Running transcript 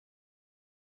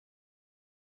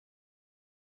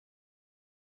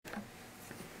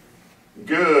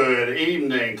Good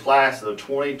evening, class of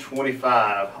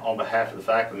 2025. On behalf of the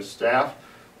faculty and staff,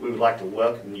 we would like to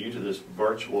welcome you to this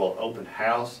virtual open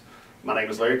house. My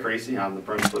name is Larry Creasy. I'm the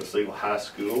principal at Siegel High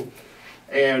School.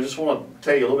 And I just want to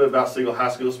tell you a little bit about Siegel High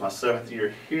School. It's my 7th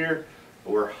year here.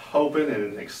 We're hoping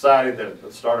and excited that at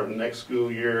the start of next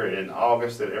school year in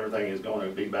August that everything is going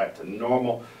to be back to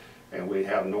normal. And we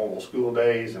have normal school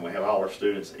days and we have all our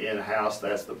students in-house.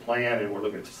 That's the plan, and we're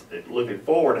looking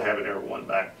forward to having everyone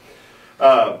back.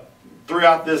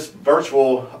 Throughout this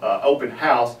virtual open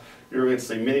house, you're going to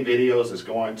see many videos that's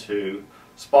going to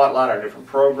spotlight our different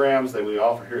programs that we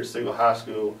offer here at Siegel High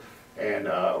School, and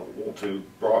want to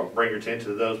bring your attention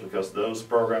to those because those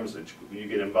programs that you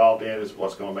get involved in is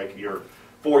what's going to make your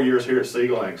 4 years here at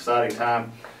Siegel an exciting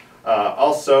time.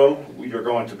 Also, you're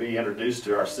going to be introduced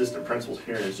to our assistant principals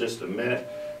here in just a minute,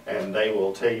 and they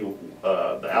will tell you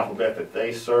the alphabet that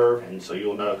they serve, and so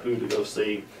you'll know who to go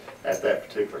see at that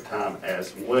particular time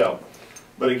as well.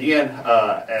 But again,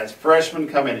 as freshmen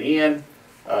coming in,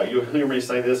 you'll hear me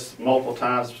say this multiple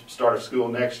times, start of school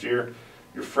next year.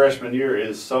 Your freshman year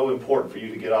is so important for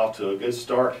you to get off to a good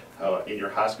start in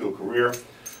your high school career.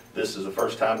 This is the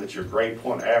first time that your grade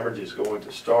point average is going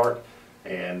to start,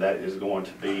 and that is going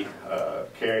to be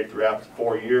carried throughout the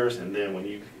 4 years. And then when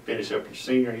you finish up your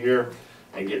senior year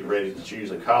and get ready to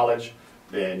choose a college,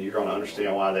 then you're going to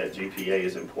understand why that GPA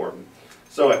is important.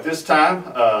 So at this time,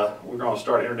 we're going to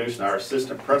start introducing our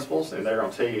assistant principals, and they're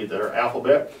going to tell you their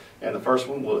alphabet. And the first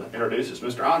one we'll introduce is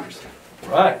Mr. Andres.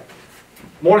 Right.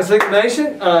 Morning, Siegel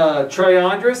Nation. Trey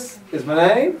Andres is my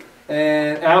name,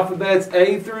 and alphabets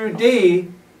A through D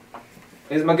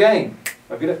is my game.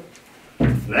 Okay.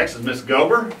 Next is Miss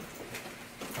Gober.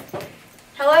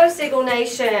 Hello, Siegel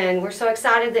Nation. We're so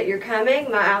excited that you're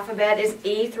coming. My alphabet is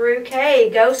E through K.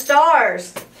 Go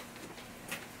Stars!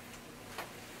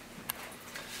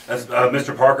 That's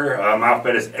Mr. Parker. My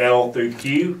alphabet is L through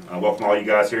Q. Welcome all you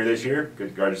guys here this year.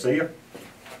 Glad to see you.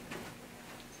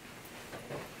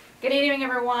 Good evening,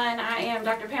 everyone. I am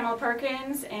Dr. Pamela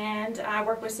Perkins, and I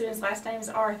work with students' last names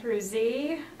R through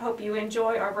Z. I hope you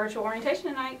enjoy our virtual orientation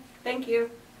tonight. Thank you.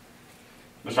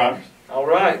 Mr. Andres. All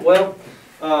right. Well,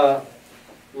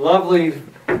 lovely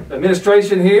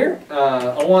administration here.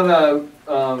 I want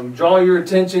to draw your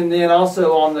attention then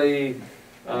also on the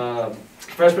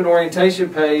freshman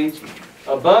orientation page.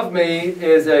 Above me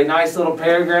is a nice little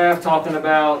paragraph talking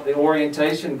about the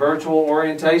orientation, virtual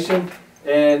orientation.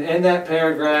 And in that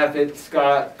paragraph, it's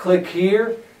got click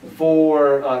here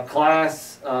for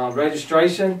class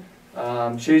registration,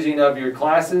 choosing of your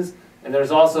classes. And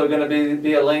there's also going to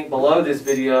be a link below this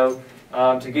video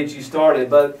to get you started.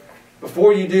 But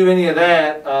before you do any of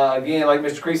that, again, like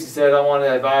Mr. Creasy said, I want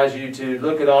to advise you to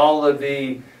look at all of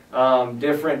the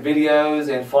different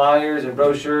videos and flyers and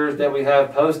brochures that we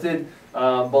have posted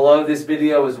below this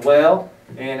video as well,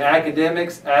 in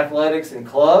academics, athletics, and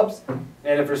clubs.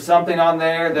 And if there's something on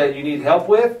there that you need help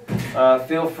with,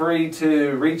 feel free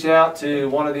to reach out to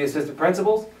one of the assistant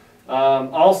principals.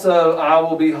 Also, I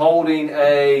will be holding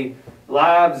a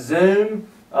live Zoom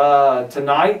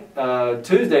tonight,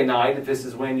 Tuesday night, if this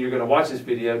is when you're going to watch this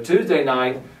video, Tuesday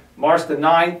night, March the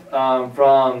 9th,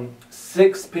 from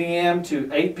 6 p.m. to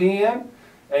 8 p.m.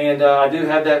 And I do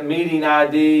have that meeting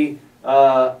ID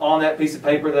on that piece of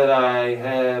paper that I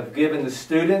have given the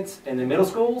students in the middle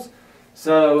schools.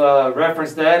 So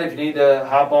reference that if you need to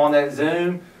hop on that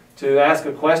Zoom to ask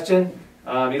a question.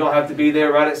 You don't have to be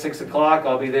there right at 6 o'clock.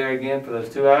 I'll be there again for those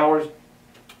 2 hours.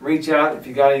 Reach out if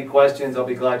you got any questions. I'll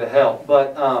be glad to help.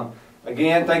 But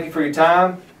again, thank you for your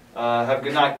time. Have a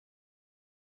good night.